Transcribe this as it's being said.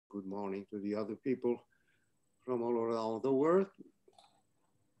good morning to the other people from all around the world.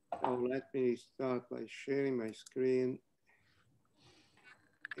 Now let me start by sharing my screen.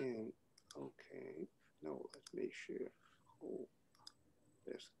 And okay, now let me share whole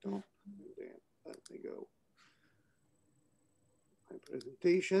desktop, and then let me go my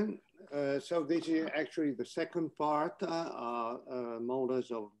presentation. So this is actually the second part,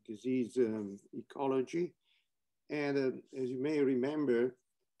 models of disease ecology. And as you may remember,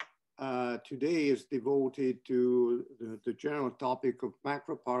 today is devoted to the general topic of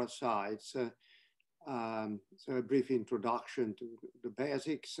macroparasites. So a brief introduction to the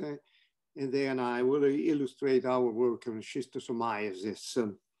basics, and then I will illustrate our work on schistosomiasis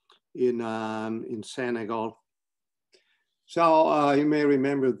in Senegal. So you may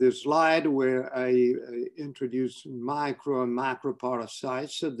remember this slide where I introduced micro and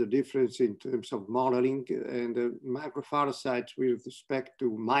macroparasites, the difference in terms of modeling, and the macroparasites with respect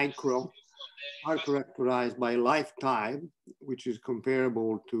to micro are characterized by lifetime, which is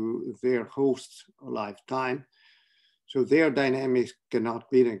comparable to their host's lifetime. So their dynamics cannot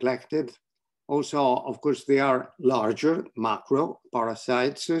be neglected. Also, of course, they are larger macro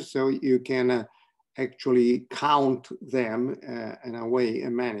parasites, so you can actually count them in a way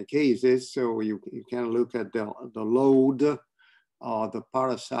in many cases. So you can look at the load of the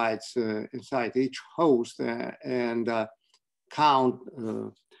parasites inside each host and count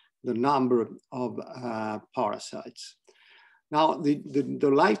the number of parasites. Now, the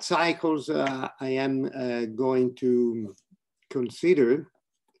life cycles I am going to consider,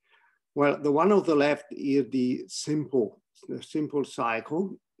 well, the one on the left is the simple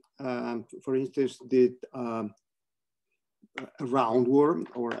cycle. For instance, a roundworm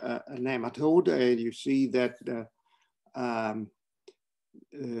or a nematode, and you see that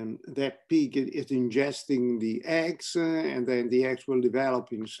that pig is ingesting the eggs, and then the eggs will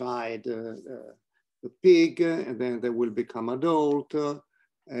develop inside the pig, and then they will become adult,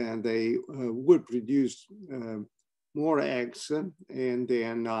 and they will produce more eggs, and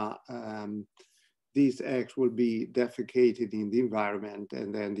then these eggs will be defecated in the environment,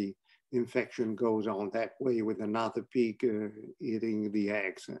 and then the infection goes on that way with another pig eating the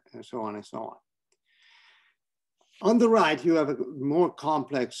eggs, and so on and so on. On the right, you have a more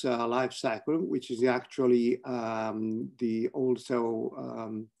complex life cycle, which is actually the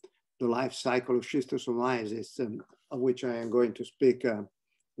life cycle of schistosomiasis, of which I am going to speak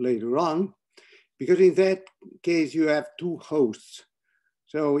later on, because in that case, you have two hosts.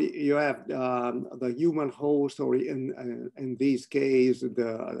 So you have the human host, or in this case,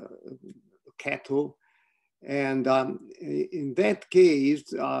 the cattle. And in that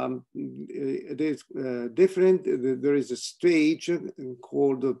case, it is different. There is a stage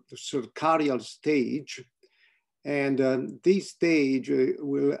called the cercarial stage. And this stage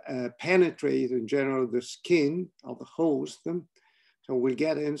will penetrate, in general, the skin of the host. So we'll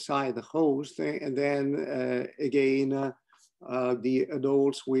get inside the host, and then again, the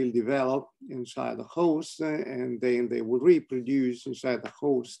adults will develop inside the host, and then they will reproduce inside the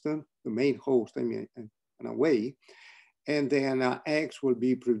host, the main host, I mean, in a way. And then eggs will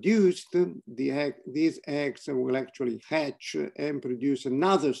be produced. These eggs will actually hatch and produce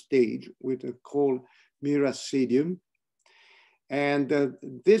another stage, which is called miracidium. And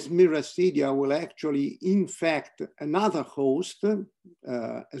this miracidia will actually infect another host,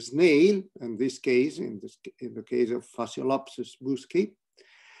 a snail, in this case, in the case of Phaseolopsis busci.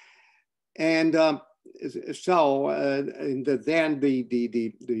 And then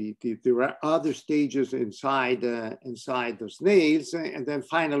there are other stages inside the snails, and then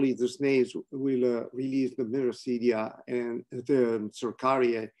finally the snails will release the miracidia and the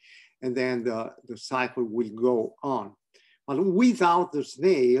cercaria, and then the cycle will go on. But without the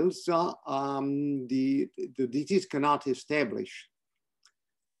snails, the disease cannot establish.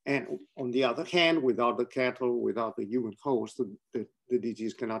 And on the other hand, without the cattle, without the human host, the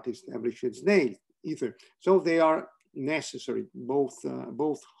disease cannot establish in snails either. So they are necessary.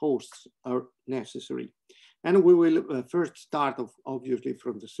 Both hosts are necessary. And we will first start obviously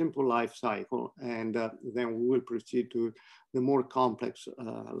from the simple life cycle, and then we will proceed to the more complex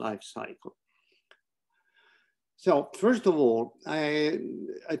life cycle. So first of all, I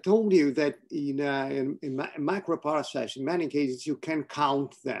told you that in macroparasites, in many cases, you can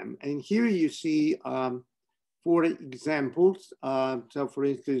count them. And here you see 4 examples. So for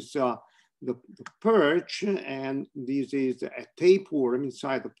instance, the perch, and this is a tapeworm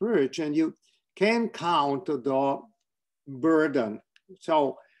inside the perch, and you can count the burden.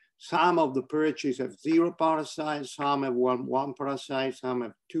 So some of the perches have 0 parasites, some have one parasite, some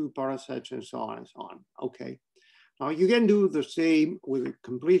have 2 parasites, and so on and so on. Okay. Now you can do the same with a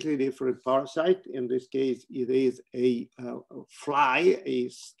completely different parasite. In this case, it is a fly, a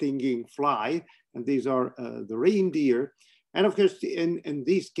stinging fly, and these are the reindeer. And of course, in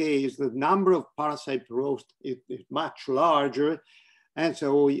this case, the number of parasite rows is much larger. And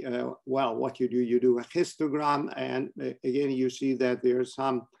so, well, what you do a histogram, and again, you see that there's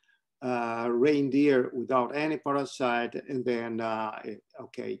some reindeer without any parasite, and then,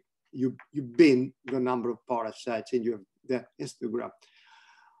 okay, you bin the number of parasites and you have that histogram.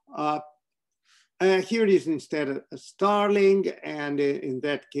 Here it is instead a starling, and in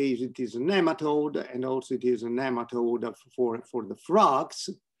that case it is a nematode, and also it is a nematode for the frogs.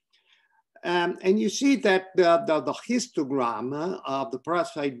 And you see that the histogram of the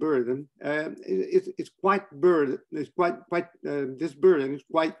parasite burden is quite this burden is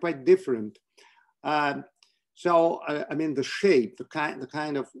quite different. So I mean the shape, the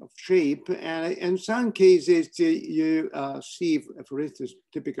kind of shape, and in some cases you see, for instance,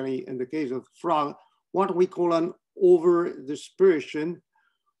 typically in the case of frog, what we call an over dispersion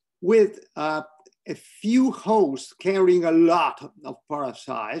with a few hosts carrying a lot of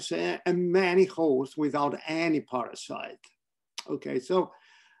parasites and many hosts without any parasite. Okay, so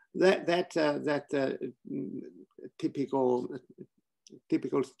that typical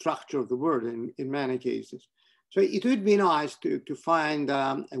structure of the word in many cases. So it would be nice to find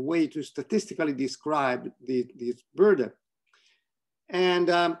a way to statistically describe this burden. And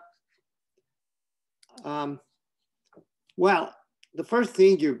well, the first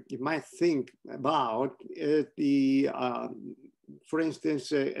thing you might think about is for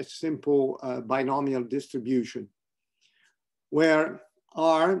instance, a simple binomial distribution, where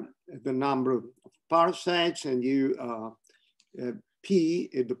R is the number of parasites, and P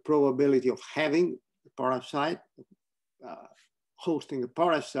is the probability of having a parasite, hosting a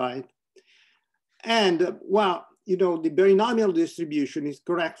parasite. And well, you know, the binomial distribution is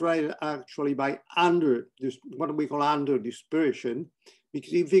characterized actually by what we call under dispersion,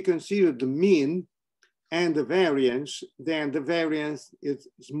 because if you consider the mean and the variance, then the variance is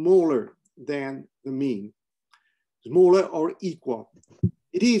smaller than the mean, smaller or equal.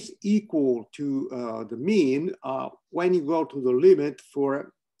 It is equal to the mean when you go to the limit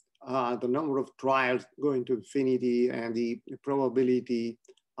for the number of trials going to infinity and the probability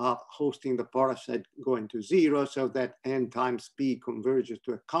of hosting the parasite going to 0, so that n times p converges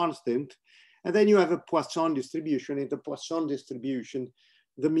to a constant. And then you have a Poisson distribution. In the Poisson distribution,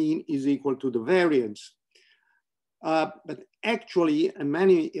 the mean is equal to the variance. But actually, in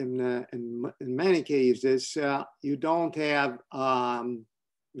many cases, you don't have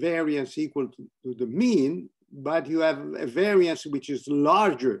variance equal to the mean, but you have a variance which is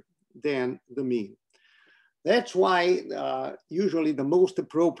larger than the mean. That's why usually the most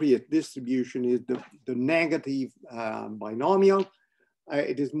appropriate distribution is the negative binomial.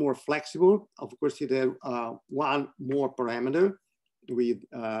 It is more flexible. Of course, it has one more parameter with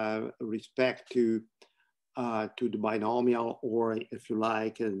respect to the binomial, or if you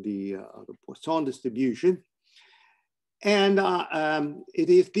like, the Poisson distribution. And it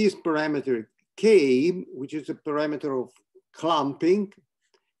is this parameter K, which is a parameter of clumping,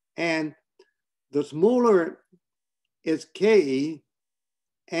 and the smaller is K,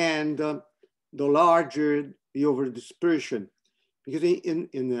 and the larger the over dispersion. Because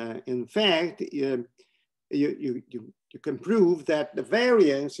in fact, you can prove that the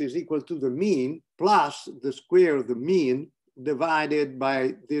variance is equal to the mean plus the square of the mean divided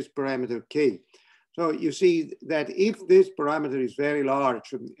by this parameter K. So you see that if this parameter is very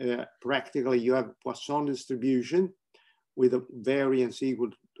large, practically you have a Poisson distribution with a variance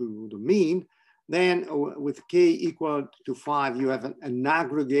equal to the mean. Then with K equal to 5, you have an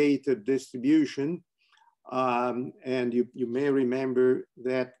aggregated distribution. And you may remember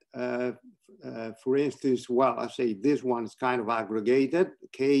that, for instance, well, I say this one is kind of aggregated,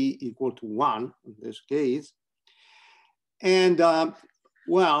 K equal to 1 in this case. And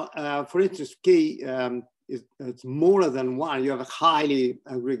well, for instance, K is smaller than 1, you have a highly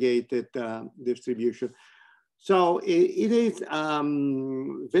aggregated distribution. So it is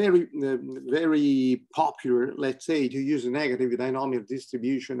very popular, let's say, to use a negative binomial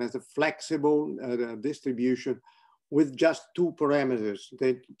distribution as a flexible distribution with just 2 parameters.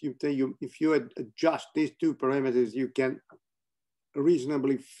 That if you adjust these 2 parameters, you can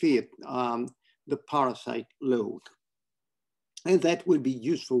reasonably fit the parasite load. And that will be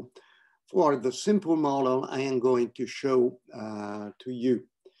useful for the simple model I am going to show to you.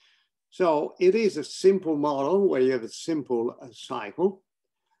 So it is a simple model where you have a simple cycle.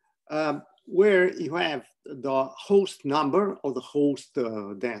 where you have the host number or the host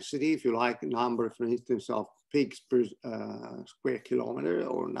density, if you like, number, for instance, of pigs per square kilometer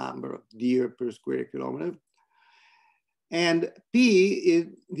or number of deer per square kilometer. And P is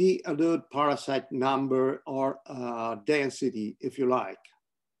the adult parasite number or density, if you like.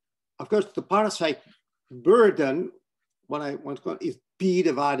 Of course, the parasite burden, what I want to call is P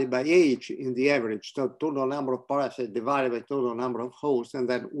divided by H in the average. So total number of parasites divided by total number of hosts, and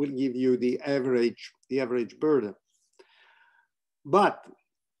that will give you the average burden. But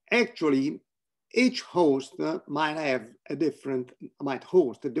actually, each host might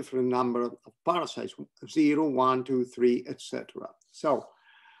host a different number of parasites, 0, 1, 2, 3, etc. So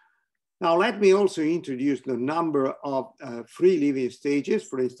now let me also introduce the number of free living stages,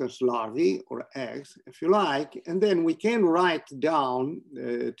 for instance, larvae or eggs, if you like, and then we can write down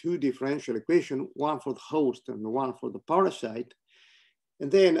two differential equations, one for the host and one for the parasite. And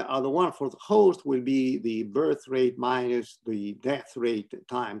then the one for the host will be the birth rate minus the death rate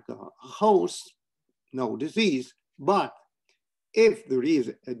times the host, no disease. But if there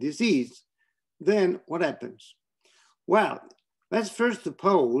is a disease, then what happens? Well, let's first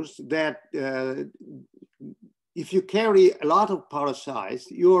suppose that if you carry a lot of parasites,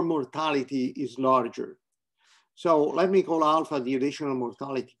 your mortality is larger. So let me call alpha the additional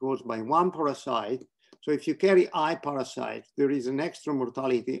mortality caused by one parasite. So if you carry I parasites, there is an extra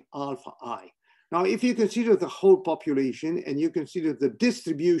mortality alpha I. Now, if you consider the whole population and you consider the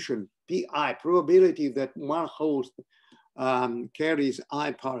distribution, PI, probability that one host carries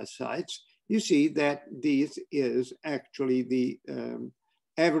I parasites, you see that this is actually the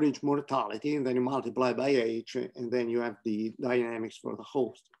average mortality, and then you multiply by H, and then you have the dynamics for the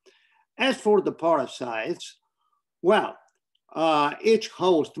host. As for the parasites, well, each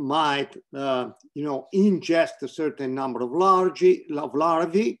host might, ingest a certain number of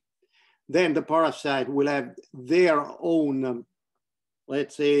larvae. Then the parasite will have their own,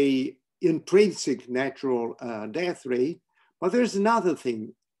 let's say, intrinsic natural death rate. But there's another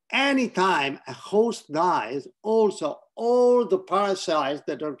thing. Anytime a host dies, also all the parasites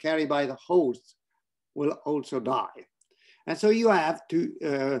that are carried by the host will also die. And so you have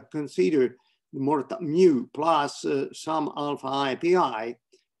to consider mu plus some alpha I pi,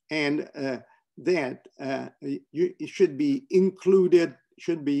 and that it should be included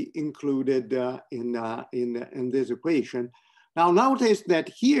in this equation. Now notice that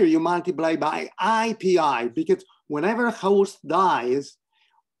here you multiply by IPI, because whenever a host dies,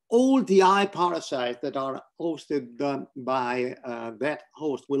 all the I parasites that are hosted by that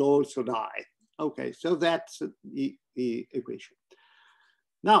host will also die. Okay, so that's the equation.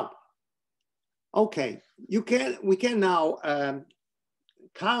 Now, okay, we can now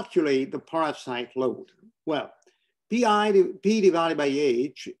calculate the parasite load. Well, P divided by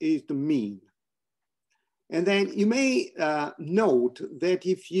H is the mean. And then you may note that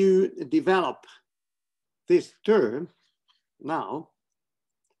if you develop this term now,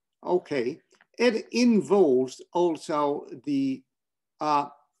 okay, it involves also the,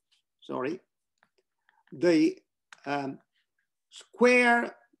 the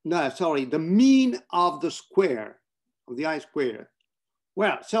mean of the square, of the I square.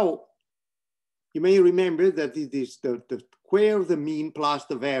 Well, so you may remember that it is the square of the mean plus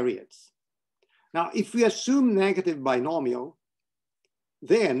the variance. Now, if we assume negative binomial,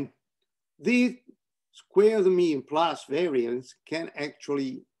 then the square of the mean plus variance can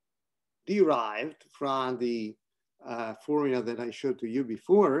actually derived from the formula that I showed to you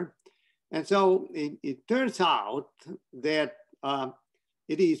before. And so it turns out that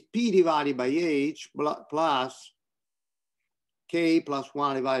it is P divided by H plus K plus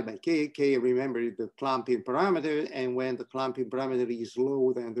 1 divided by K. K, remember, is the clumping parameter. And when the clumping parameter is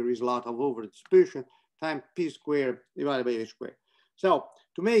low, then there is a lot of overdispersion, times P squared divided by H squared. So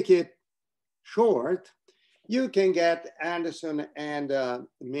to make it short, you can get Anderson and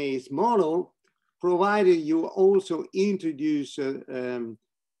May's model, provided you also introduce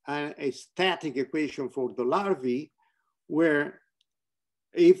a static equation for the larvae, where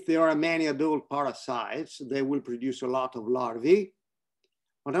if there are many adult parasites, they will produce a lot of larvae.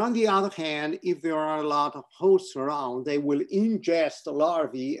 But on the other hand, if there are a lot of hosts around, they will ingest the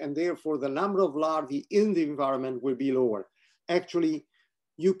larvae, and therefore the number of larvae in the environment will be lower. Actually,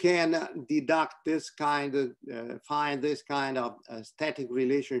 you can deduct this kind of, find this kind of static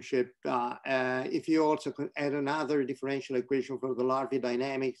relationship if you also add another differential equation for the larvae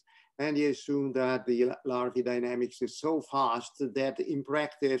dynamics, and you assume that the larvae dynamics is so fast that in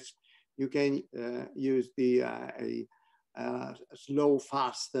practice, you can use the slow,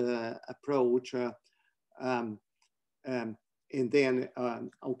 fast approach. and then,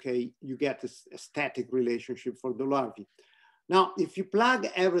 okay, you get a static relationship for the larvae. Now, if you plug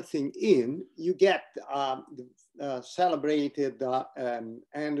everything in, you get the celebrated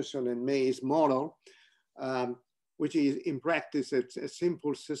Anderson and May's model, which is in practice, it's a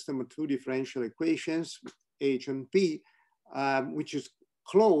simple system of two differential equations, H and P, which is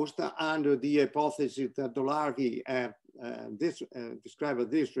closed under the hypothesis that the larvae describe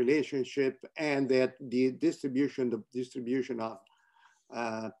this relationship, and that the distribution of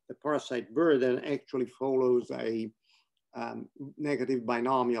the parasite burden actually follows a negative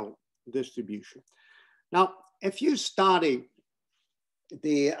binomial distribution. Now, if you study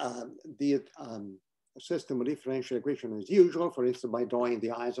the system of differential equation as usual, for instance, by drawing the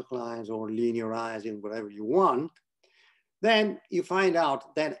isoclines or linearizing whatever you want, then you find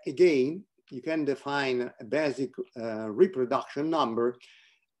out that, again, you can define a basic reproduction number,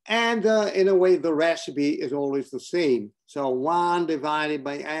 and in a way, the recipe is always the same. So 1 divided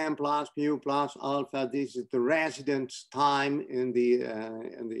by m plus mu plus alpha, this is the residence time in the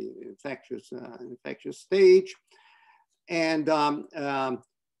infectious stage. And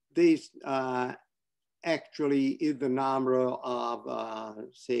this actually is the number of,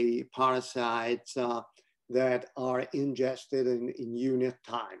 say, parasites that are ingested in unit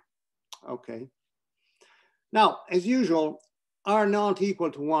time, okay? Now, as usual, R not equal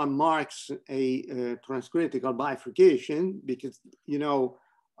to 1 marks a transcritical bifurcation because, you know,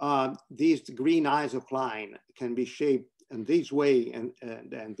 this green isocline can be shaped in this way, and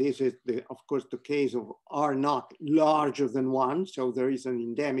this is, of course, the case of R not larger than 1, so there is an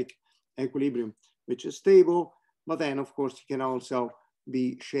endemic equilibrium which is stable, but then, of course, it can also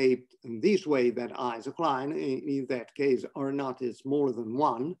be shaped in this way, that isocline. In that case, R not is smaller than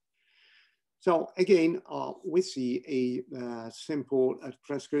 1. So again, we see a simple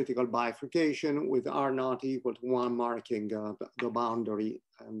transcritical bifurcation with R not equal to 1 marking the boundary,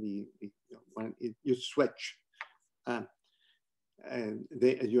 and when you switch, and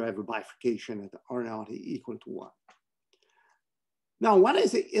you have a bifurcation at R not equal to 1. Now, what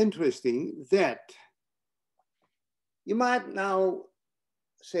is interesting that you might now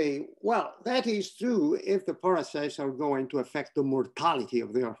say, well, that is true if the parasites are going to affect the mortality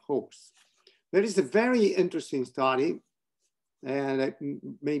of their hosts. There is a very interesting study, and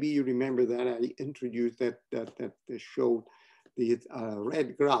maybe you remember that I introduced that showed the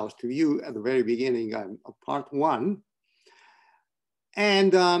red grouse to you at the very beginning of part 1.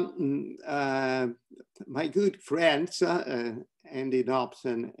 And my good friends, Andy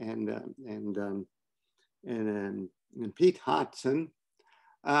Dobson and Pete Hudson,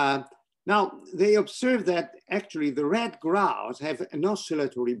 now they observed that actually the red grouse have an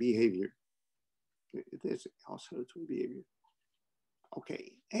oscillatory behavior. It is oscillatory behavior.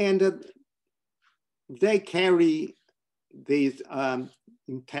 Okay, and they carry these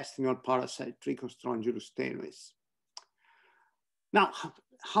intestinal parasite, Trichostrongylus tenuis. Now,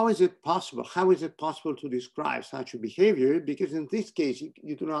 how is it possible? How is it possible to describe such a behavior? Because in this case,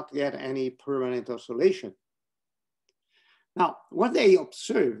 you do not get any permanent oscillation. Now, what they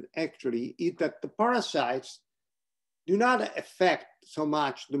observed actually is that the parasites do not affect so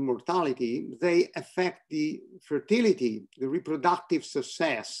much the mortality, they affect the fertility, the reproductive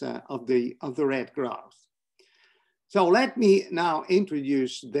success of the red grouse. So let me now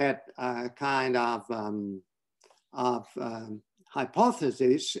introduce that kind of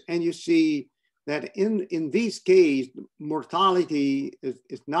hypothesis, and you see that in this case, mortality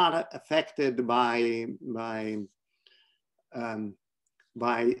is not affected by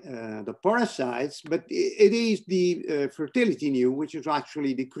the parasites, but it is the fertility nu which is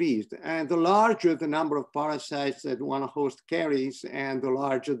actually decreased. And the larger the number of parasites that one host carries, and the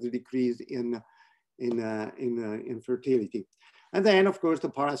larger the decrease in fertility. And then, of course, the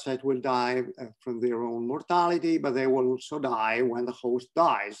parasite will die from their own mortality, but they will also die when the host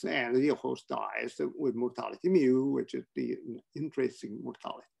dies, and the host dies with mortality mu, which is the intrinsic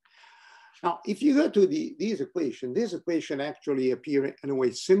mortality. Now, if you go to this equation actually appears in a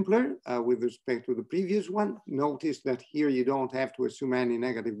way simpler with respect to the previous one. Notice that here you don't have to assume any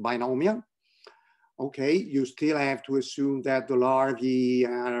negative binomial. Okay, you still have to assume that the larvae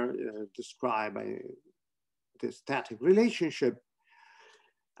are described by the static relationship.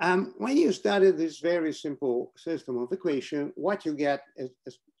 When you study this very simple system of equation, what you get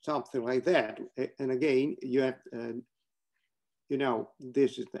is something like that. And again, you have you know,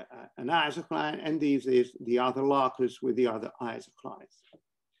 this is an isocline, and this is the other locus with the other isoclines.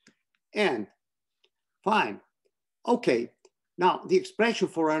 And fine, okay. Now the expression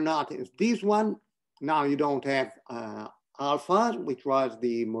for R naught is this one. Now you don't have alpha, which was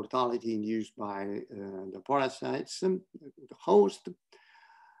the mortality induced by the parasites, the host.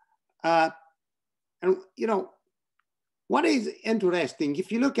 And you know, what is interesting,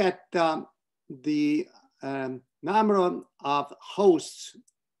 if you look at the number of hosts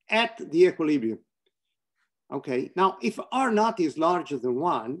at the equilibrium, okay, now if R naught is larger than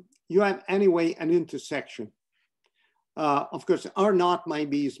 1, you have anyway an intersection. Of course, R naught might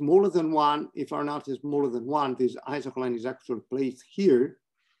be smaller than 1. If R naught is smaller than 1, this isocolon is actually placed here.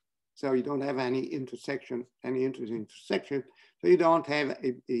 So you don't have any intersection, any intersection. So you don't have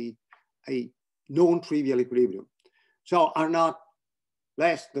a non-trivial equilibrium. So R naught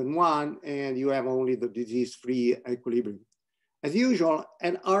less than 1, and you have only the disease-free equilibrium. As usual,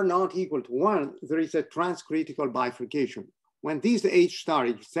 at R naught equal to 1, there is a transcritical bifurcation. When this H star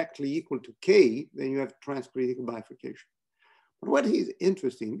is exactly equal to K, then you have transcritical bifurcation. But what is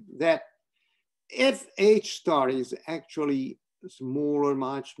interesting, that if H star is actually smaller,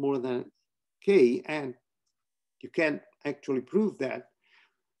 much smaller than K, and you can actually prove that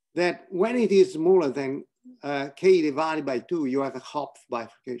when it is smaller than K divided by 2, you have a Hopf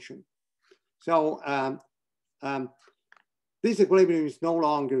bifurcation. So this equilibrium is no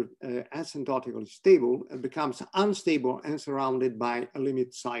longer asymptotically stable. It becomes unstable and surrounded by a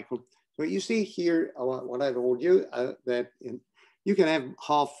limit cycle. So you see here what I told you, that you can have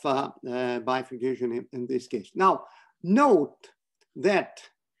Hopf bifurcation in this case. Now, note that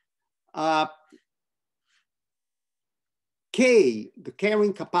K, the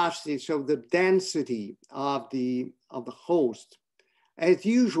carrying capacity, so the density of the host, as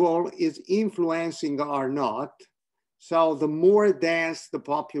usual, is influencing R naught. So the more dense the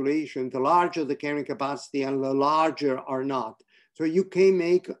population, the larger the carrying capacity and the larger R naught. So you can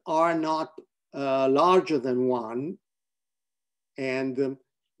make R naught larger than 1, and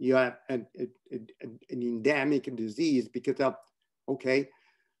you have an endemic disease because of, okay,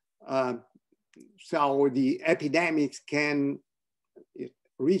 so the epidemics can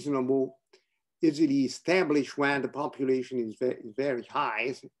easily establish when the population is very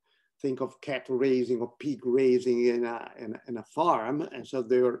high. Think of cattle raising or pig raising in a farm, and so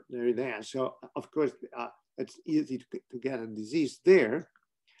they're there. So of course, it's easy to get a disease there.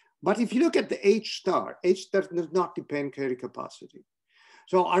 But if you look at the H star does not depend carrying capacity.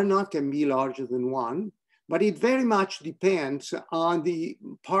 So R naught can be larger than 1, but it very much depends on the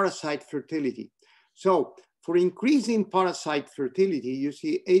parasite fertility. So for increasing parasite fertility, you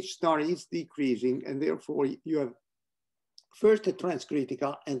see H star is decreasing, and therefore you have first a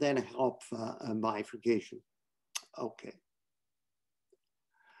transcritical and then a Hopf bifurcation. Okay.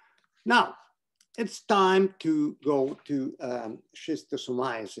 Now, it's time to go to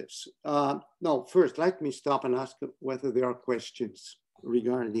schistosomiasis. No, first, let me stop and ask whether there are questions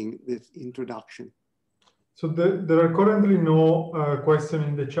regarding this introduction. So there are currently no question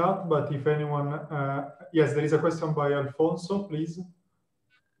in the chat, but if anyone, yes, there is a question by Alfonso, please.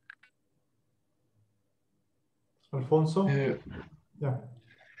 Alfonso? Yeah.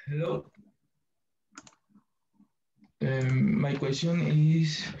 Hello. My question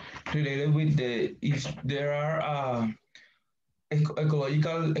is related with if there are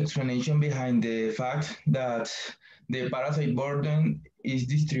ecological explanation behind the fact that the parasite burden is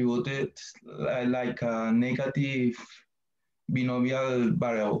distributed like a negative binomial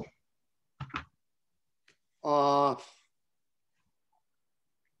variable.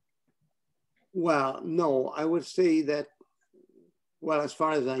 Well, no, I would say that, well, as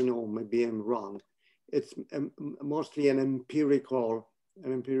far as I know, maybe I'm wrong, it's mostly an empirical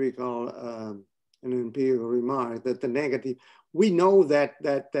remark that the negative, we know that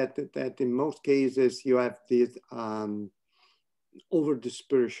in most cases you have this over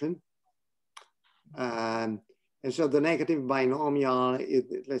dispersion. And so the negative binomial is,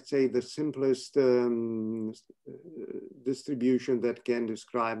 let's say, the simplest distribution that can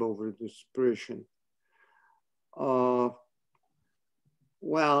describe over dispersion.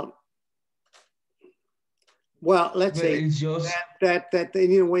 Well, let's say it's just that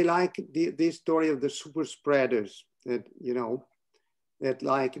in a way, like this story of the super spreaders, that, you know, that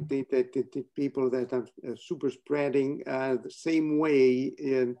like the people that are super spreading the same way,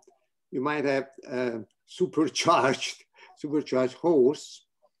 you might have supercharged hosts.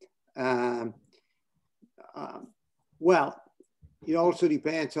 Well, it also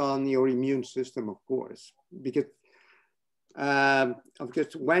depends on your immune system, of course, because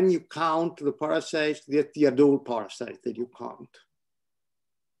when you count the parasites, that's the adult parasites that you count.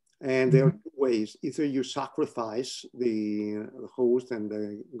 And there are two ways. Either you sacrifice the host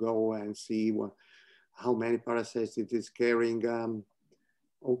and go and see how many parasites it is carrying,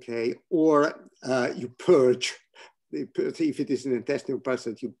 okay, or you purge if it is an intestinal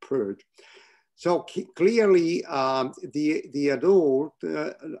parasite, you purge. So clearly, the adult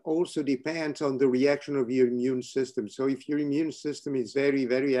also depends on the reaction of your immune system. So if your immune system is very,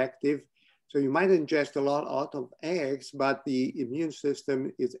 very active, so you might ingest a lot of eggs, but the immune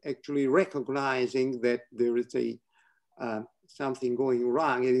system is actually recognizing that there is a something going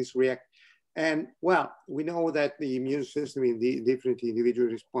wrong. It is react. And well, we know that the immune system in the different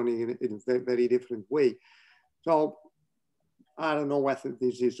individuals responding in a very different way. So I don't know whether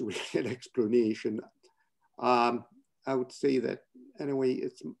this is really an explanation. I would say that anyway,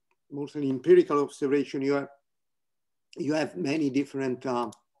 it's mostly empirical observation. You have many different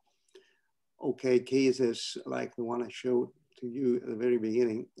cases like the one I showed to you at the very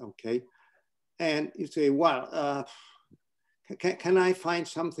beginning. Okay, and you say, well, can I find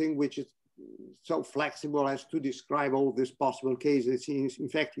something which is so flexible as to describe all these possible cases? In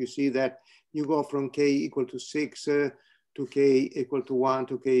fact, you see that you go from k equal to 6 to k equal to 1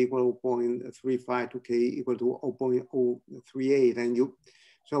 to k equal to 0.35 to k equal to 0.038, and you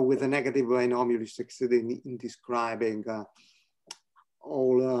so with a negative binomial you succeed in describing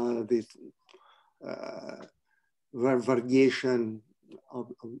all this variation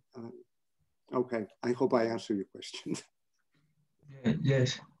of okay, I hope I answered your question.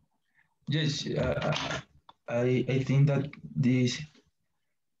 Yes. I think that this.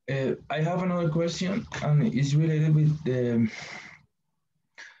 I have another question, and it's related with the.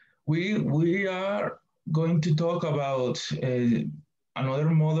 We are going to talk about another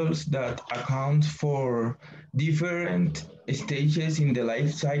models that account for different stages in the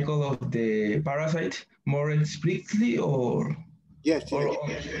life cycle of the parasite more explicitly, or yes.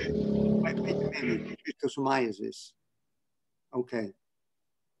 Schistosomiasis. Okay.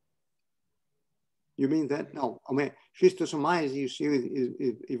 You mean that? No, I mean, schistosomiasis, you see,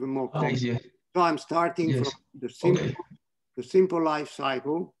 is even more complex. Yes. So I'm starting from the simple life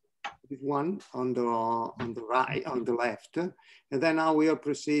cycle, this one on the right, on the left, and then now we are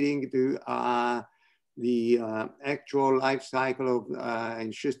proceeding to the actual life cycle of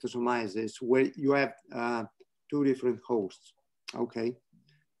in schistosomiasis, where you have 2 different hosts. Okay,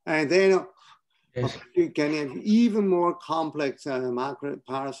 and then. Yes. You can have even more complex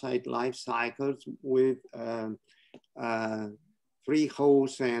macroparasite life cycles with 3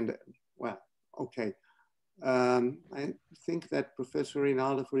 hosts and, well, okay. I think that Professor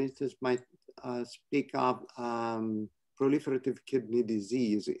Rinaldo, for instance, might speak of proliferative kidney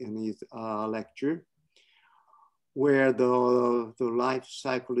disease in his lecture, where the life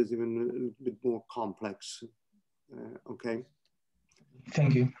cycle is even a little bit more complex. Okay.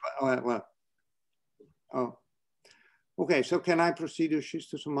 Thank you. Well. Oh, okay. So can I proceed with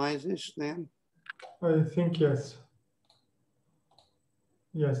schistosomiasis then? I think yes.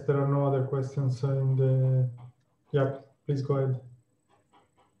 Yes, there are no other questions in the. Yeah, please go ahead.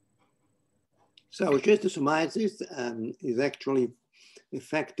 So schistosomiasis is actually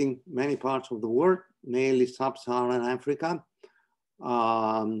affecting many parts of the world, mainly sub-Saharan Africa,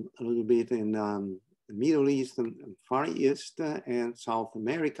 a little bit in the Middle East and Far East and South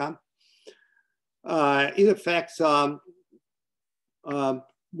America. It affects more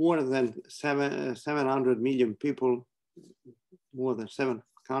than 700 million people, more than 7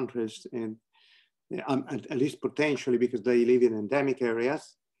 countries, and at least potentially because they live in endemic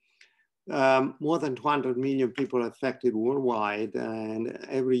areas. More than 200 million people affected worldwide, and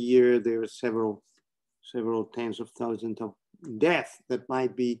every year there are several tens of thousands of deaths that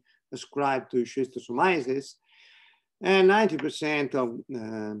might be ascribed to schistosomiasis. And 90% of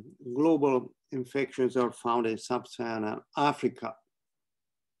global infections are found in sub-Saharan Africa.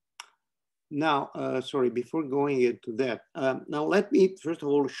 Now, sorry, before going into that, now let me first of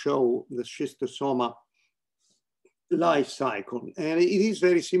all show the schistosoma life cycle. And it is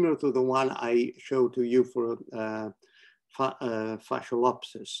very similar to the one I showed to you for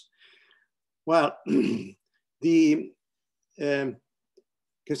Fasciolopsis. Well,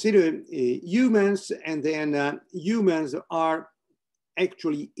 consider humans, and then humans are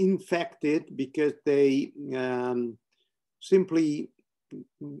actually infected because they simply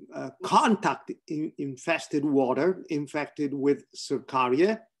contact infested water, infected with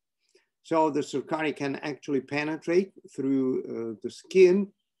Cercaria. So the Cercaria can actually penetrate through the skin.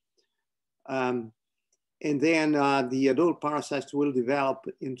 And then the adult parasites will develop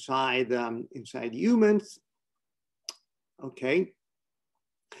inside humans. Okay.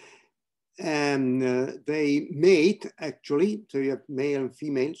 And they mate actually, so you have male and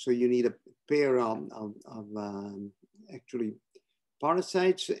female, so you need a pair of actually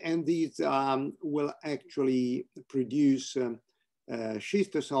parasites, and these will actually produce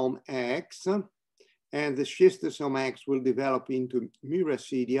schistosome eggs, and the schistosome X will develop into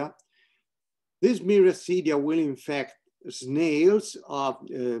miracidia. This miracidia will infect snails of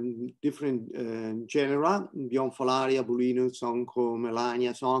different genera, Bionfolaria, Bulinus,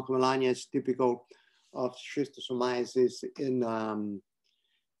 Oncomelania. So Oncomelania is typical of schistosomiasis in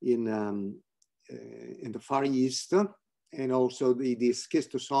the Far East. And also the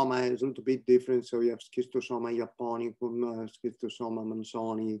schistosoma is a little bit different. So you have schistosoma japonicum, schistosoma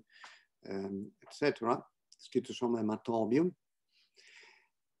mansoni, etc. Schistosoma hematobium.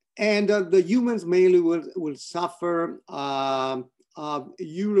 And the humans mainly will suffer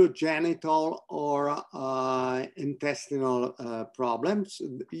urogenital or intestinal problems.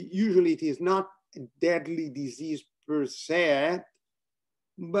 Usually it is not a deadly disease per se,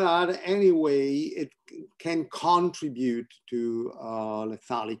 but anyway, it can contribute to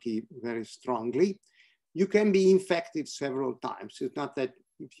lethality very strongly. You can be infected several times. It's not that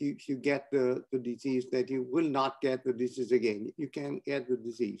if you get the disease that you will not get the disease again. You can get the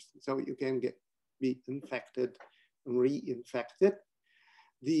disease. So you can be infected and reinfected.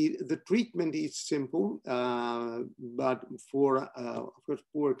 The treatment is simple, but for of course,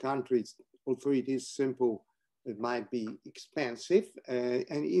 poor countries, although it is simple, it might be expensive. And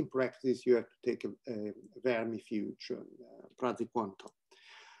in practice, you have to take a vermifuge, praziquantel.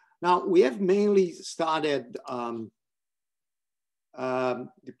 Now, we have mainly started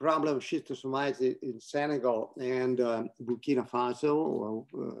the problem of schistosomiasis in Senegal and Burkina Faso.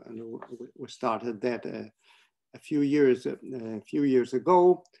 We started that a few years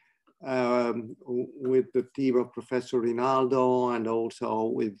ago with the team of Professor Rinaldo and also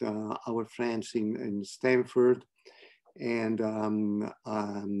with our friends in Stanford and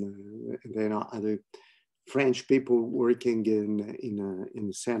then other French people working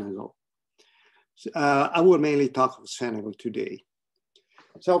in Senegal. I will mainly talk of Senegal today.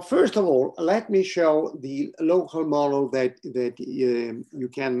 So first of all, let me show the local model that you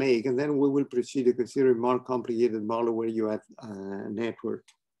can make, and then we will proceed to consider a more complicated model where you have a network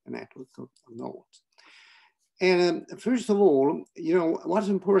of nodes. And first of all, you know, what's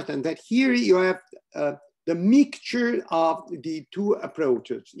important that here you have the mixture of the two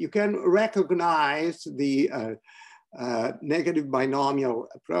approaches. You can recognize the negative binomial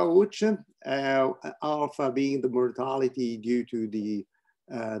approach, alpha being the mortality due to the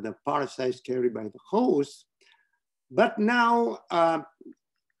parasites carried by the host. But now,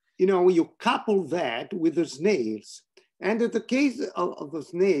 you know, you couple that with the snails. And in the case of the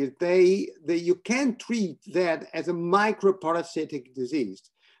snails, you can treat that as a microparasitic disease.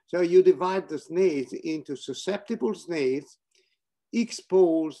 So you divide the snails into susceptible snails,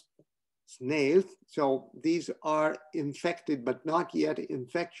 exposed snails. So these are infected, but not yet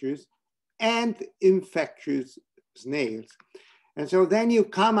infectious, and infectious snails. And so then you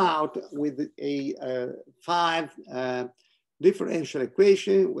come out with a 5 differential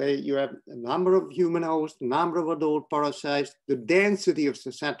equation where you have a number of human hosts, number of adult parasites, the density of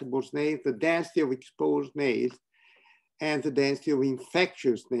susceptible snails, the density of exposed snails, and the density of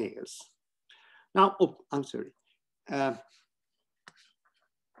infectious snails. Now, oh, I'm sorry.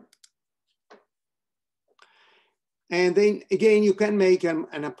 And then again, you can make an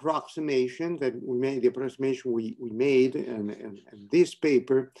approximation that we made, the approximation we made in this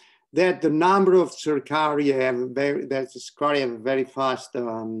paper, that the number of cercaria have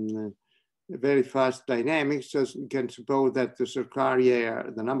very fast dynamics. So you can suppose that the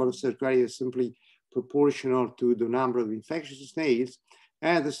cercaria, the number of cercaria is simply proportional to the number of infectious snails,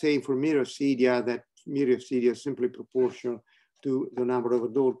 and the same for miracidia, that miracidia is simply proportional to the number of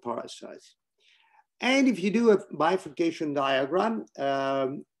adult parasites. And if you do a bifurcation diagram,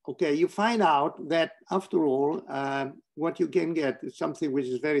 okay, you find out that after all, what you can get is something which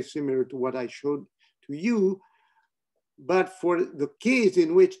is very similar to what I showed to you, but for the case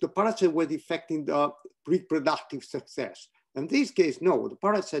in which the parasite was affecting the reproductive success. In this case, no, the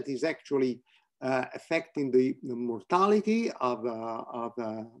parasite is actually affecting the mortality of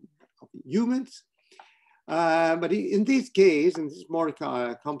humans. But in this case, in this more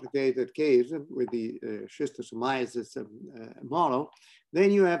complicated case with the schistosomiasis model,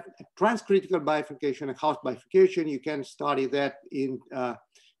 then you have a transcritical bifurcation, a host bifurcation. You can study that in a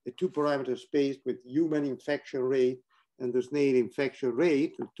 2-parameter space with human infection rate and the snail infection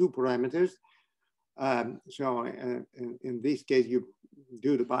rate, 2 parameters. So in this case, you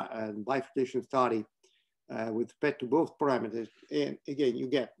do the bifurcation study with respect to both parameters. And again, you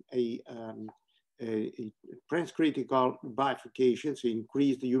get a transcritical bifurcation, so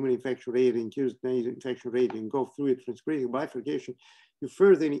increase the human infection rate, increase the infection rate, and go through a transcritical bifurcation. You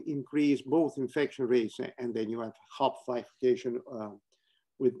further increase both infection rates, and then you have hop bifurcation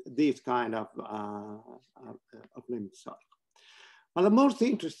with this kind of limit cycle. But the most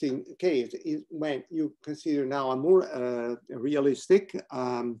interesting case is when you consider now a more realistic,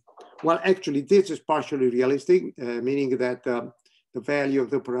 well, actually this is partially realistic, meaning that the value of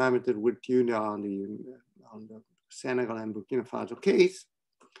the parameter were tuned on the Senegal and Burkina Faso case.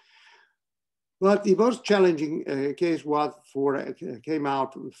 But the most challenging case was came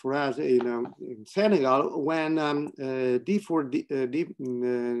out for us in Senegal when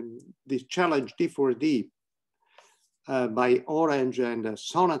this challenge D4D by Orange and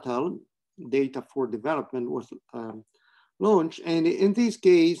Sonatel, data for development, was launched. And in this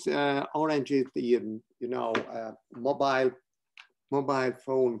case, Orange is the mobile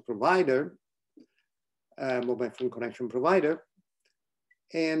phone provider, mobile phone connection provider,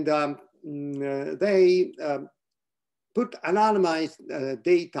 and they put anonymized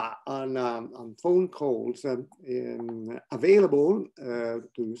data on phone calls available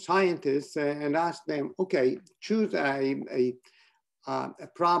to scientists and ask them, okay, choose a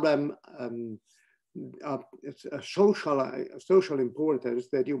problem of social importance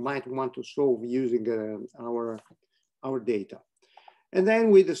that you might want to solve using our data. And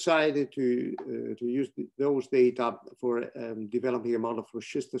then we decided to use those data for developing a model for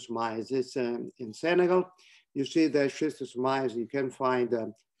schistosomiasis in Senegal. You see that schistosomiasis, you can find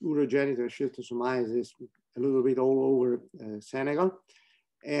urogenital schistosomiasis a little bit all over Senegal.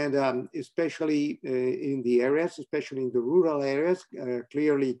 And especially in the areas, especially in the rural areas,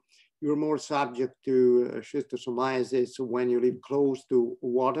 clearly you're more subject to schistosomiasis when you live close to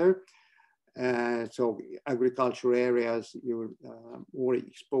water. So agricultural areas, you're more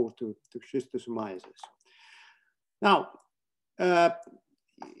exposed to schistosomiasis. Now,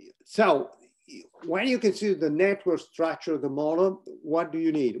 so when you consider the network structure of the model, what do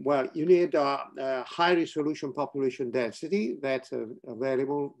you need? Well, you need a high resolution population density that's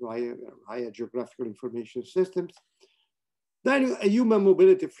available via geographical information systems. Then human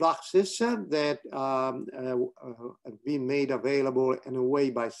mobility fluxes that have been made available in a way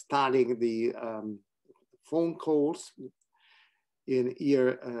by studying the phone calls in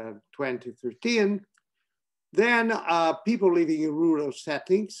year 2013. Then people living in rural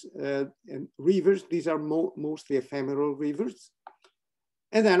settings and rivers, these are mostly ephemeral rivers.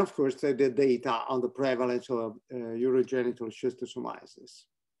 And then of course the data on the prevalence of urogenital schistosomiasis.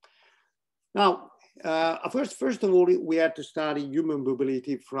 Now, first of all, we had to study human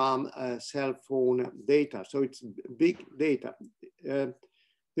mobility from cell phone data. So it's big data.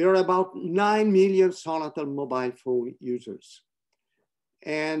 There are about 9 million Sonatel mobile phone users.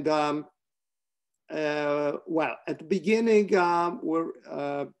 And well, at the beginning, we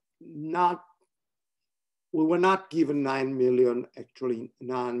were not given 9 million, actually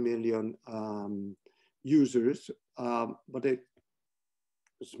 9 million users, but a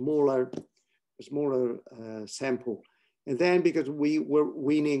smaller sample. And then because we were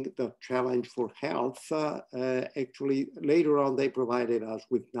winning the challenge for health, actually later on they provided us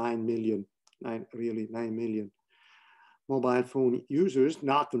with 9 million mobile phone users,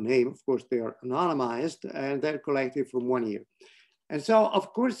 not the name, of course they are anonymized, and they're collected from 1 year. And so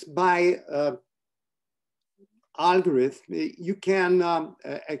of course by algorithm, you can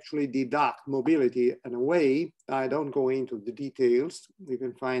actually deduct mobility in a way. I don't go into the details. You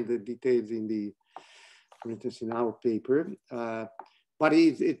can find the details in the, for instance, in our paper. But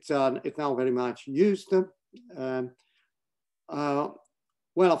it's now very much used.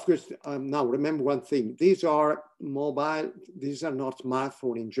 Well, of course, now remember one thing. These are mobile, these are not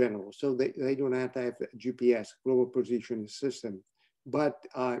smartphone in general. So they do not have a GPS, global positioning system. But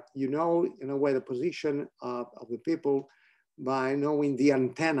you know, in a way, the position of the people by knowing the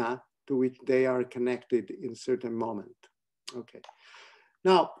antenna to which they are connected in a certain moment. Okay.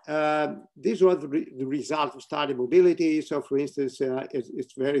 Now, these are the results of study mobility. So for instance,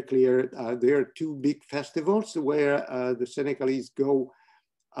 it's very clear there are two big festivals where the Senegalese go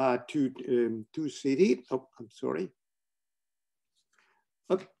to two cities. Oh, I'm sorry.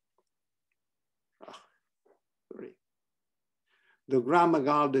 Okay. Sorry. The Grand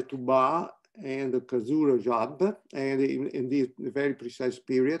Magal de Touba and the Kazura Job, and in this very precise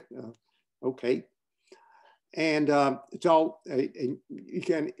period. Okay. And so you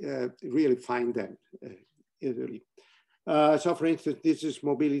can really find them easily. So for instance, this is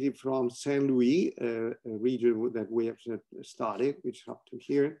mobility from Saint Louis, a region that we have studied, which is up to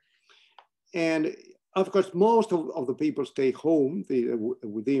here. And of course, most of the people stay home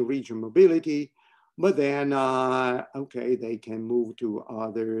within region mobility, but then, okay, they can move to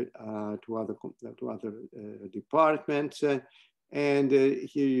other departments. And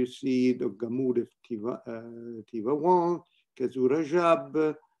here you see the Gamou de Tivaouane,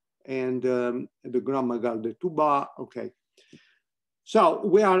 Kazurajab, and the Grand Magal de Touba. Okay. So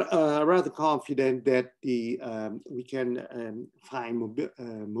we are rather confident that we can find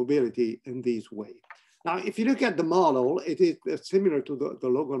mobility in this way. Now, if you look at the model, it is similar to the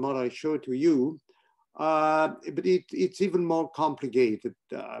local model I showed to you, but it's even more complicated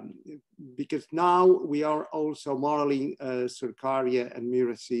because now we are also modeling Cercaria and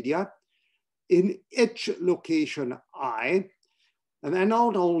Miracidia in each location I. And then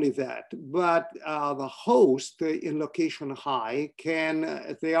not only that, but the host in location high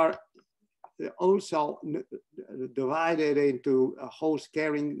they are also divided into a host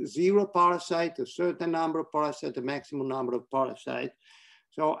carrying 0 parasite, a certain number of parasites, a maximum number of parasites.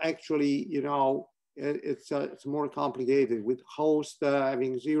 So actually, you know, it's more complicated with host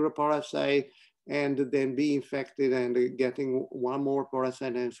having 0 parasite and then be infected and getting 1 more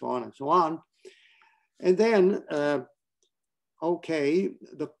parasite and so on and so on. And then, okay,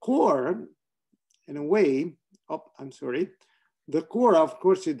 the core, in a way, the core, of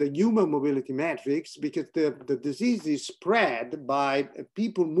course, is the human mobility matrix because the disease is spread by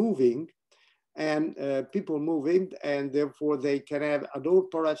people moving and therefore they can have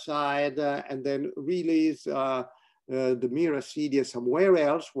adult parasite and then release the Miracidia somewhere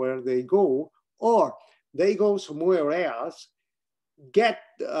else where they go, or they go somewhere else, get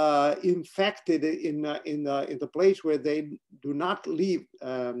infected in the place where they do not live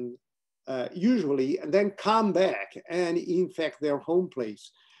usually, and then come back and infect their home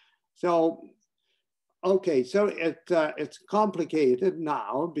place. So, okay, so it's complicated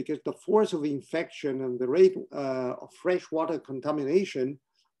now because the force of infection and the rate of freshwater contamination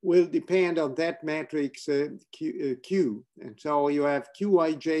will depend on that matrix Q. And so you have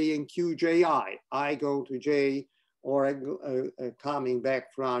QIJ and QJI. I go to J, or coming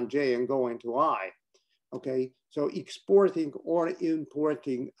back from J and going to I. Okay, so exporting or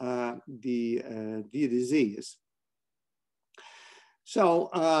importing the disease. So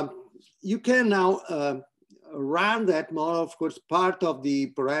you can now run that model. Of course, part of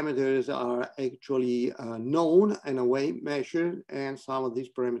the parameters are actually known in a way measured, and some of these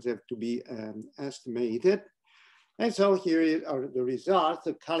parameters have to be estimated. And so here are the results.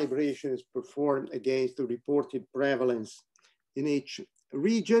 The calibration is performed against the reported prevalence in each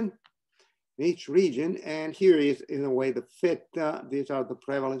region. And here is, in a way, the fit. These are the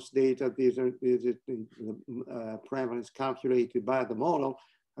prevalence data. These are the prevalence calculated by the model.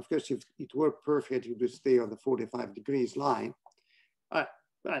 Of course, if it were perfect, it would stay on the 45 degrees line.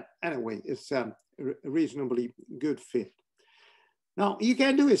 But anyway, it's a reasonably good fit. Now, you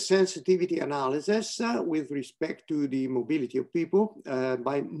can do a sensitivity analysis with respect to the mobility of people.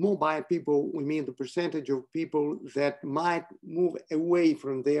 By mobile people, we mean the percentage of people that might move away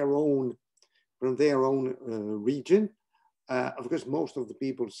from their own region. Of course, most of the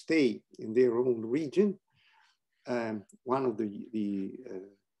people stay in their own region. One of the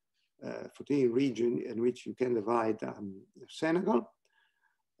 14 regions in which you can divide Senegal,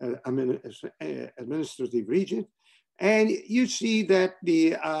 administrative region. And you see that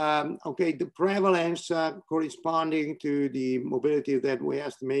the prevalence corresponding to the mobility that we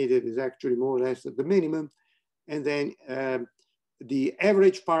estimated is actually more or less at the minimum. And then the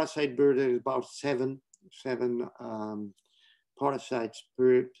average parasite burden is about seven parasites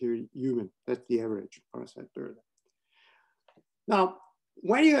per human. That's the average parasite burden. Now,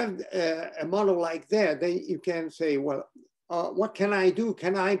 when you have a model like that, then you can say, well, what can I do?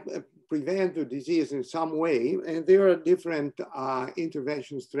 Can I prevent the disease in some way? And there are different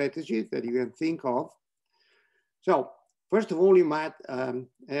intervention strategies that you can think of. So first of all, you might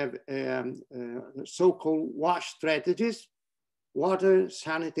have so-called WASH strategies: water,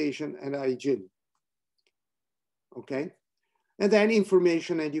 sanitation, and hygiene. Okay. And then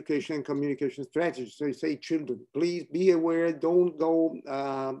information, education, and communication strategies. So you say, children, please be aware, don't go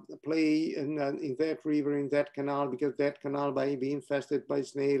play in that river, in that canal, because that canal might be infested by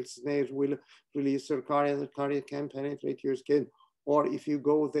snails. Snails will release Cercaria, the Cercaria can penetrate your skin. Or if you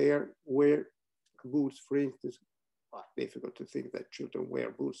go there, wear boots, for instance. Well, difficult to think that children wear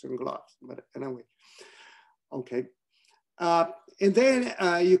boots and gloves, but anyway, okay. And then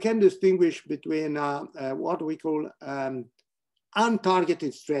you can distinguish between what we call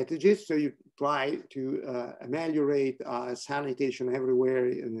untargeted strategies. So you try to ameliorate sanitation everywhere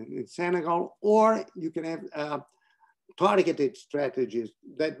in Senegal, or you can have targeted strategies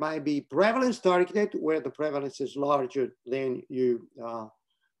that might be prevalence targeted, where the prevalence is larger, then you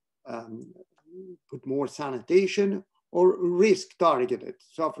put more sanitation, or risk targeted.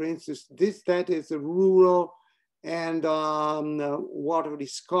 So for instance, that is a rural and water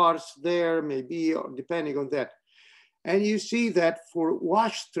is scarce there, maybe, or depending on that. And you see that for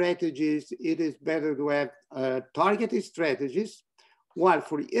WASH strategies, it is better to have targeted strategies, while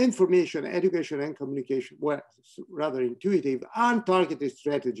for information, education, and communication, well, rather intuitive, untargeted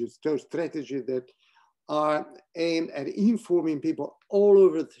strategies, those strategies that are aimed at informing people all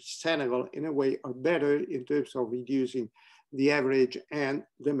over Senegal in a way are better in terms of reducing the average and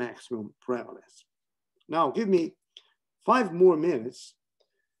the maximum prevalence. Now, give me 5 more minutes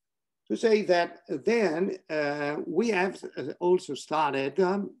to say that then we have also started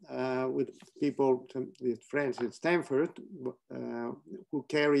with people, with friends at Stanford, who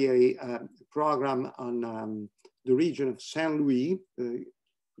carry a program on the region of Saint Louis,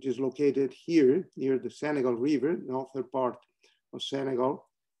 which is located here near the Senegal River, northern part of Senegal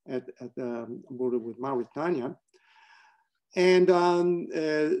at the border with Mauritania. And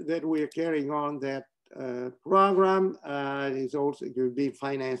that we are carrying on that program. Is also being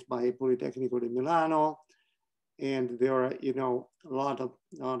financed by Politecnico di Milano, and there are, you know, a lot of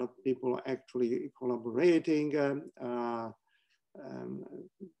people actually collaborating.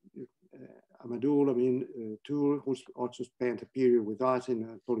 Amadou, Tour, who's also spent a period with us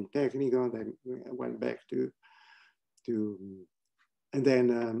in Politecnico, then went back to and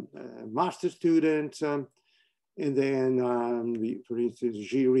then master students. And then, for instance,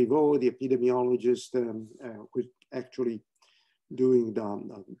 Gilles Rivaud, the epidemiologist, who's actually doing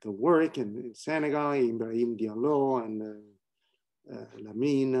the work in Senegal, Ibrahim Diallo, and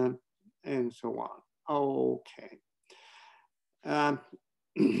Lamine, and so on. Okay.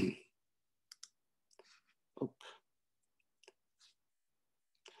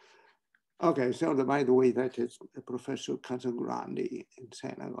 Okay, so by the way, that is Professor Casagrande in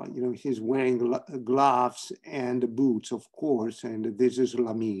Senegal. You know, he's wearing gloves and boots, of course, and this is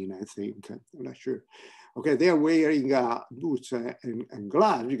Lamine, I think. I'm not sure. Okay, they are wearing boots and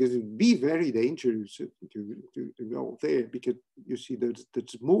gloves because it'd be very dangerous to go there, because you see the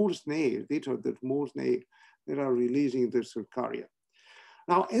small snails, these are the small snails that are releasing the cercaria.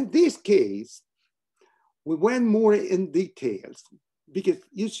 Now, in this case, we went more in details because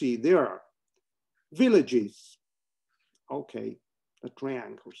you see there are villages, okay, the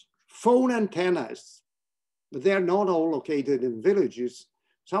triangles, phone antennas, but they're not all located in villages.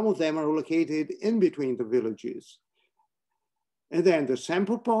 Some of them are located in between the villages. And then the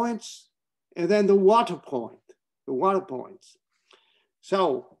sample points, and then the water points.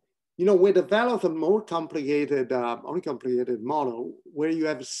 So, you know, we developed a more complicated model where you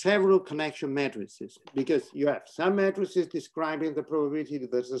have several connection matrices, because you have some matrices describing the probability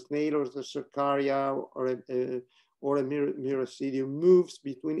that the snail or the cercaria or a miracidium moves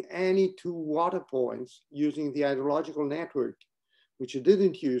between any 2 water points using the hydrological network, which it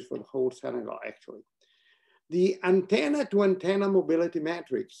didn't use for the whole Senegal, actually. The antenna to antenna mobility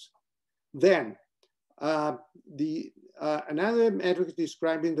matrix. Then another metric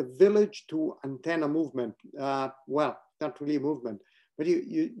describing the village to antenna movement. Well, not really movement, but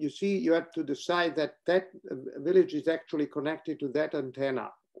you see, you have to decide that that village is actually connected to that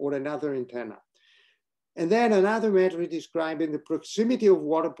antenna or another antenna. And then another metric describing the proximity of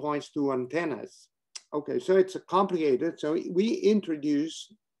water points to antennas. Okay, so it's complicated. So we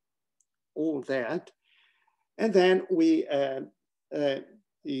introduce all that. And then we,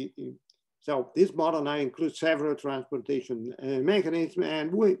 so this model now includes several transportation mechanisms,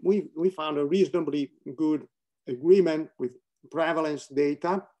 and we found a reasonably good agreement with prevalence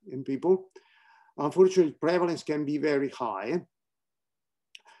data in people. Unfortunately, prevalence can be very high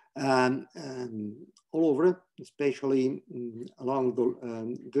all over, especially along the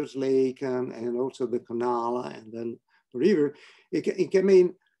Durs Lake and also the canal and then the river. It can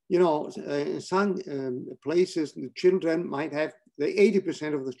mean, you know, in some places, the children might have, the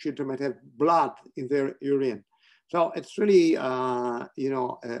 80% of the children might have blood in their urine. So it's really, you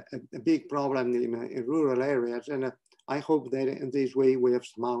know, a big problem in rural areas. And I hope that in this way we have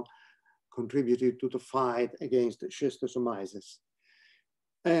somehow contributed to the fight against schistosomiasis.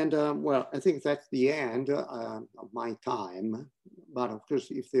 And well, I think that's the end of my time. But of course,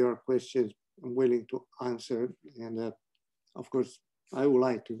 if there are questions, I'm willing to answer. And of course, I would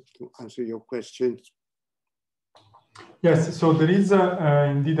like to answer your questions. Yes, so there is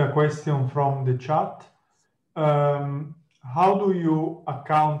indeed a question from the chat. How do you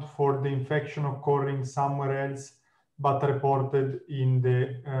account for the infection occurring somewhere else but reported in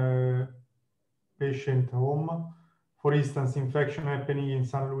the patient home? For instance, infection happening in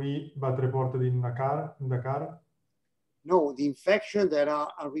Saint Louis but reported in Dakar? No, the infection that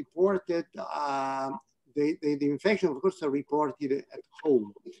are reported, the infection, of course, are reported at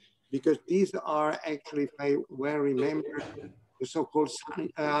home, because these are actually, if I well remember, the so-called,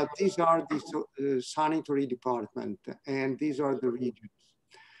 these are the sanitary department, and these are the regions.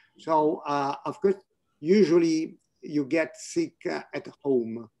 So of course, usually you get sick at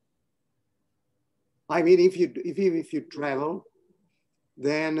home. I mean, if you travel,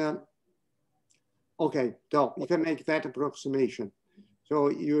 then okay, so you can make that approximation. So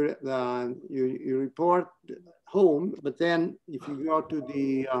you report home, but then if you go to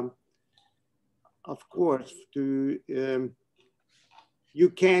the, of course, to you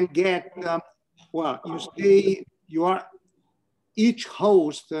can get well, each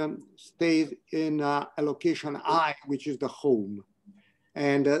host stays in a location I, which is the home.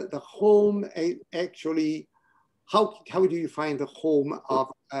 And the home actually, how do you find the home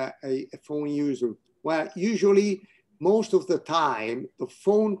of a phone user? Well, usually, most of the time, the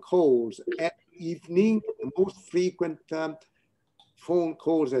phone calls at evening, the most frequent phone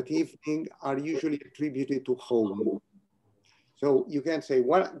calls at evening are usually attributed to home. So you can say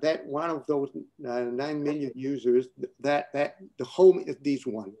that one of those 9 million users, that the home is this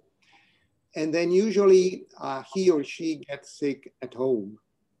one. And then usually he or she gets sick at home.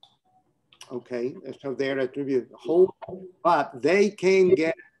 Okay, so they're attributed to home, but they can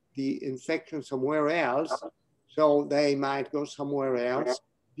get the infection somewhere else. So they might go somewhere else,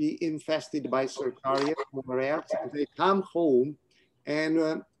 be infested by Cercaria somewhere else. And they come home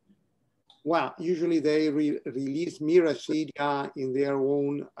and well, usually they release Miracidia in their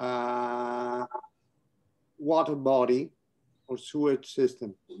own water body or sewage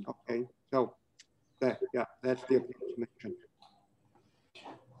system. Okay, so yeah, that's the approximation.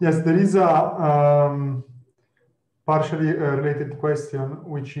 Yes, there is a partially related question,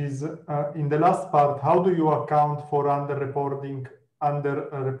 which is in the last part, how do you account for underreporting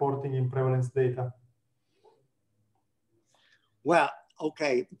in prevalence data? Well,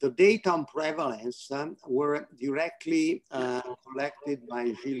 okay, the data on prevalence were directly collected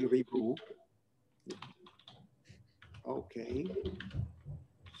by Gilles Ribou. Okay,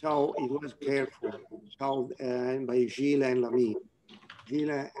 so it was careful. So by Gilles and Lamine.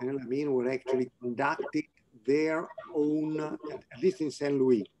 Gilles and Lamine were actually conducting their own, at least in Saint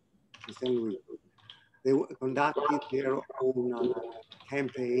Louis. They conducted their own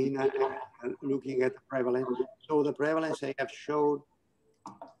campaign looking at the prevalence. So the prevalence I have shown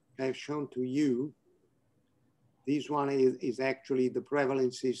to you, this one is actually the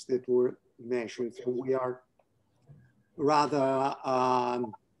prevalences that were measured. So we are rather,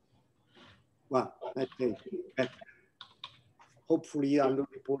 well, let's say, hopefully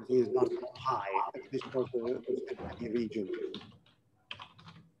underreporting is not so high, at least for the region.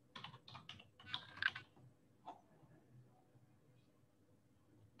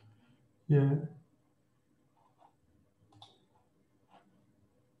 Yeah.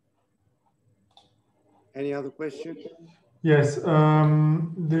 Any other question? Yes,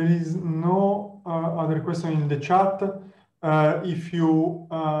 there is no other question in the chat. If you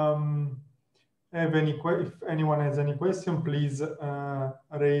have if anyone has any question, please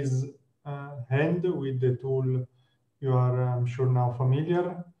raise hand with the tool you are, I'm sure, now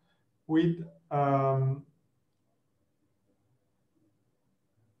familiar with.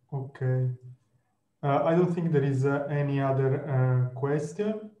 Okay. I don't think there is any other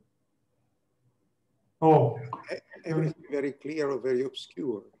question. Oh. Everything very clear or very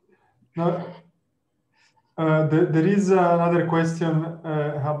obscure? No. There is another question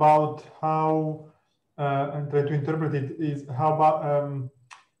about how, I'm trying to interpret it, is how about,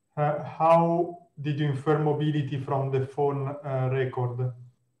 how did you infer mobility from the phone record?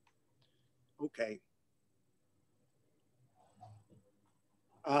 Okay.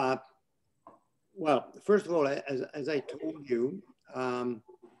 Well, first of all, as I told you,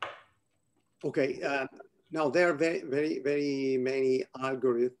 okay, now there are very many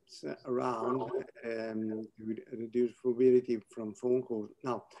algorithms around to reduce mobility from phone calls.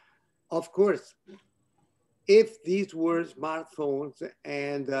 Now, of course, if these were smartphones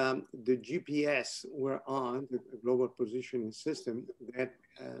and the GPS were on, the global positioning system, that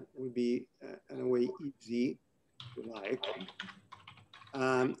would be in a way easy, if you like.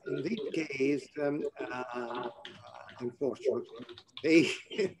 In this case, unfortunately,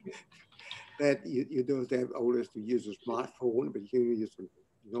 that you don't have always to use a smartphone, but you can use a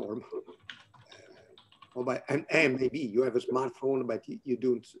normal. And maybe you have a smartphone, but you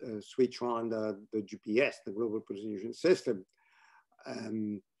don't switch on the GPS, the global position system,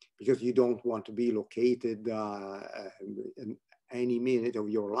 because you don't want to be located in any minute of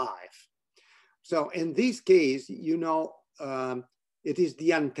your life. So in this case, you know, it is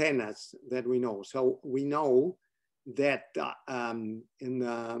the antennas that we know. So we know that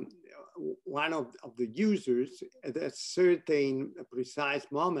one of the users at a certain precise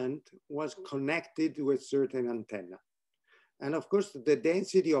moment was connected to a certain antenna. And of course, the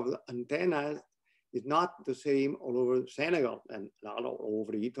density of the antenna is not the same all over Senegal and not all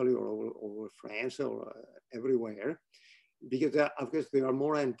over Italy or over France or everywhere, because of course there are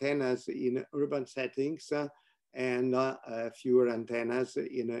more antennas in urban settings and fewer antennas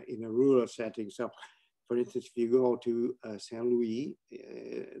in a rural setting. So, for instance, if you go to Saint Louis,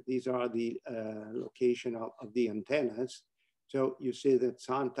 these are the location of the antennas. So you see that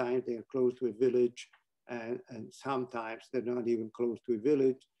sometimes they are close to a village, and sometimes they're not even close to a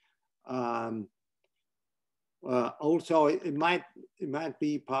village. Also, it might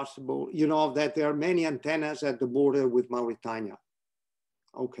be possible, you know, that there are many antennas at the border with Mauritania.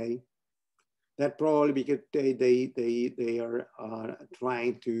 Okay, that probably because they are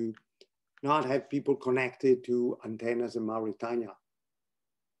trying to not have people connected to antennas in Mauritania.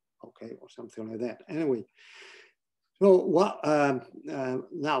 Okay, or something like that. Anyway, so what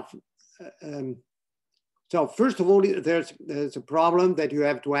now? So first of all, there's a problem that you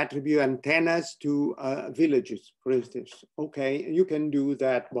have to attribute antennas to villages, for instance. Okay, you can do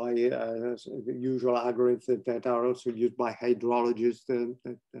that by the usual algorithms that are also used by hydrologists,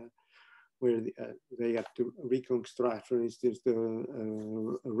 where they have to reconstruct, for instance,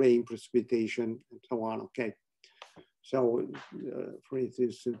 the rain precipitation and so on. Okay, so for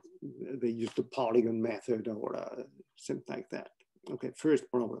instance, they use the polygon method or something like that. Okay,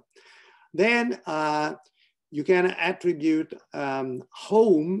 first problem. Then you can attribute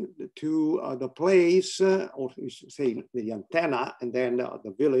home to the place, or say the antenna, and then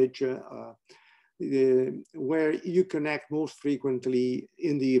the village where you connect most frequently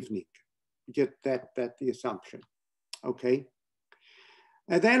in the evening. Get that the assumption, okay?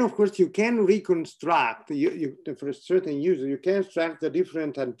 And then, of course, you can reconstruct, for a certain user, you can extract the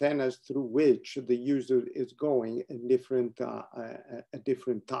different antennas through which the user is going in different, at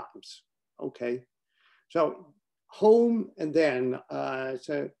different times, okay? So home, and then,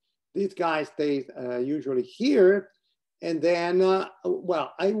 so these guys stay usually here, and then,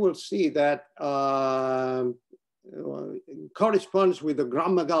 well, I will see that corresponds with the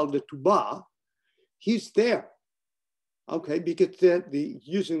Grand Magal de Touba. He's there, okay, because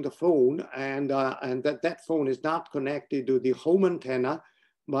using the phone, and that phone is not connected to the home antenna,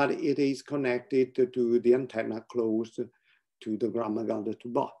 but it is connected to the antenna close to the Grand Magal de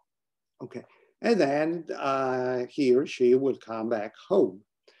Touba, okay. And then he or she will come back home,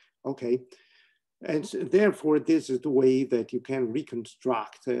 okay. And so therefore, this is the way that you can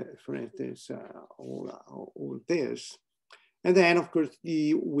reconstruct, for instance, all this. And then, of course,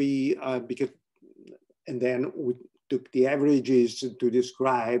 we took the averages to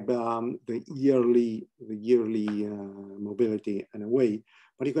describe the yearly mobility in a way.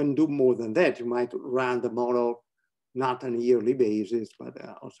 But you can do more than that. You might run the model not on a yearly basis, but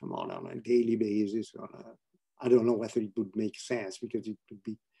also model on a daily basis. I don't know whether it would make sense because it would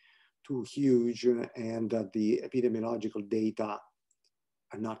be too huge, and the epidemiological data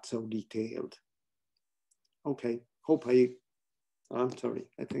are not so detailed. Okay, hope I'm sorry,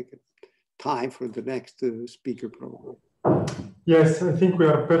 I think it's time for the next speaker program. Yes, I think we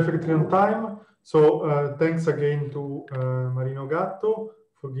are perfectly on time. So thanks again to Marino Gatto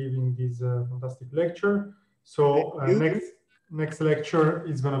for giving this fantastic lecture. So next lecture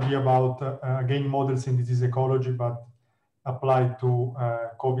is going to be about, again, models in disease ecology, but applied to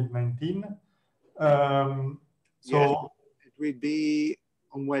COVID-19. So yes, it will be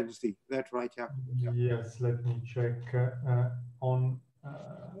on Wednesday. That's right, yeah. Yes, let me check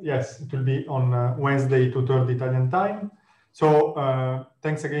yes, it will be on Wednesday, 2:30 Italian time. So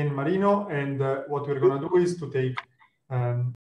thanks again, Marino. And what we're going to do is to take